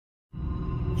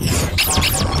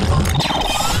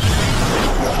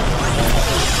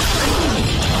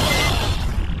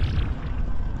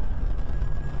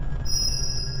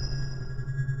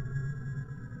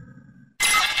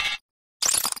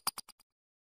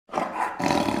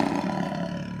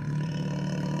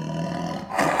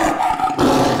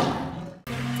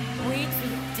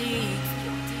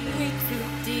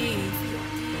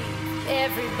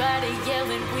Everybody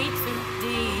yelling, we too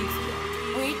deep,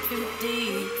 we too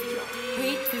deep, we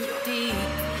too deep.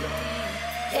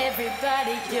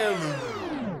 Everybody yelling.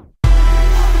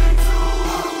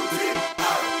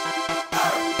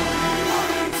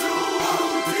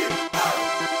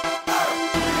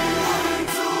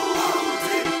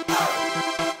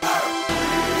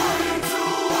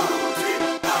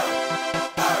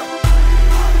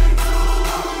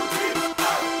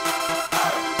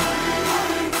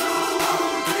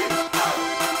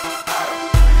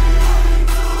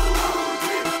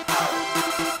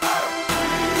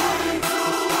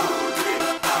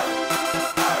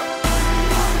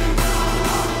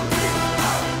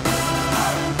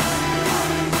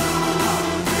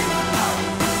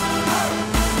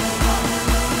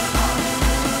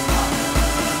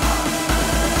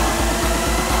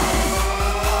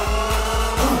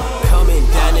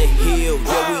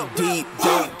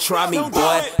 Try me,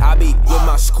 boy. I be with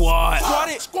my squad,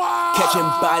 catching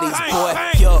bodies, boy.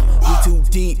 Yo, we too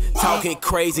deep, talking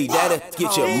crazy. That'll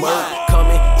get your murk.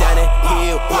 Coming down the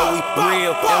hill, yo, we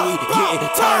real and we getting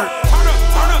turned. Turn up,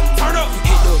 turn up, turn up.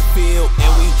 Hit the field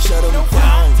and we shut them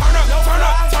down. Turn up, turn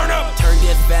up, turn up. Turn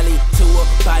this valley to a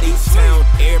body town.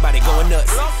 Everybody going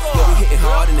nuts. Yo, we hitting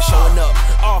hard and it's showing up.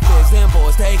 Offense, them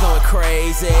boys, they going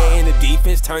crazy, and the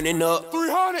defense turning up.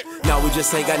 300. Now we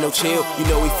just ain't got no chill. You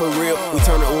know we for real. We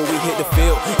turn it when we hit the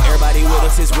field. Everybody with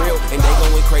us is real, and they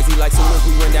going crazy like soon as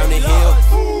we run down the hill.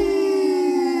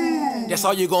 That's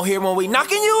all you gon' hear when we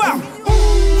knocking you out. You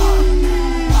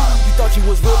thought you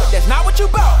was real, but that's not what you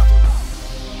bout.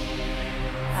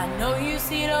 I know you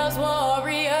see those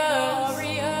warriors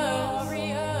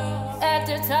at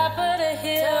the top of the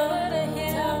hill.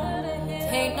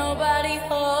 Ain't nobody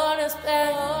hold us back.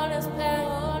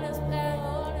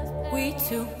 We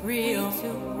too real.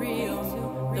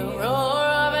 The roar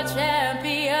of a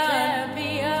champion.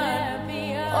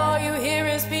 All you hear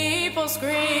is people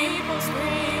scream.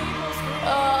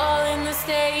 All in the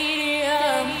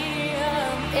stadium.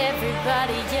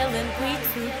 Everybody yelling, we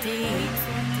too deep.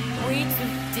 We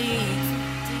too deep.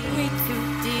 We too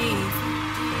deep.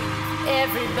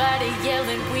 Everybody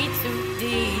yelling, we too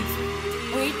deep.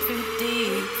 We too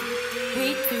deep. We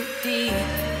too deep.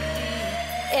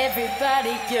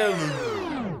 Everybody yelling.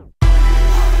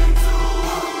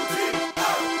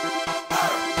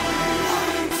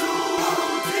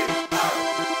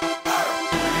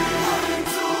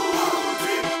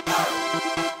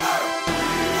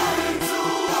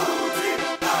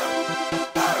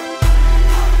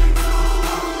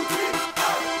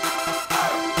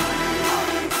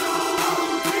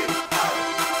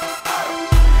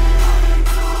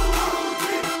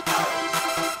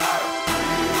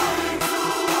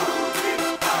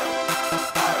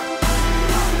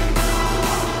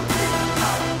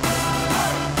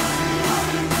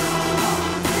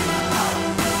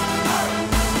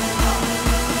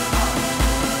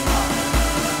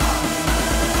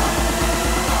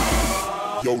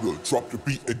 Yoda, drop the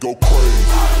beat and go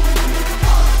crazy.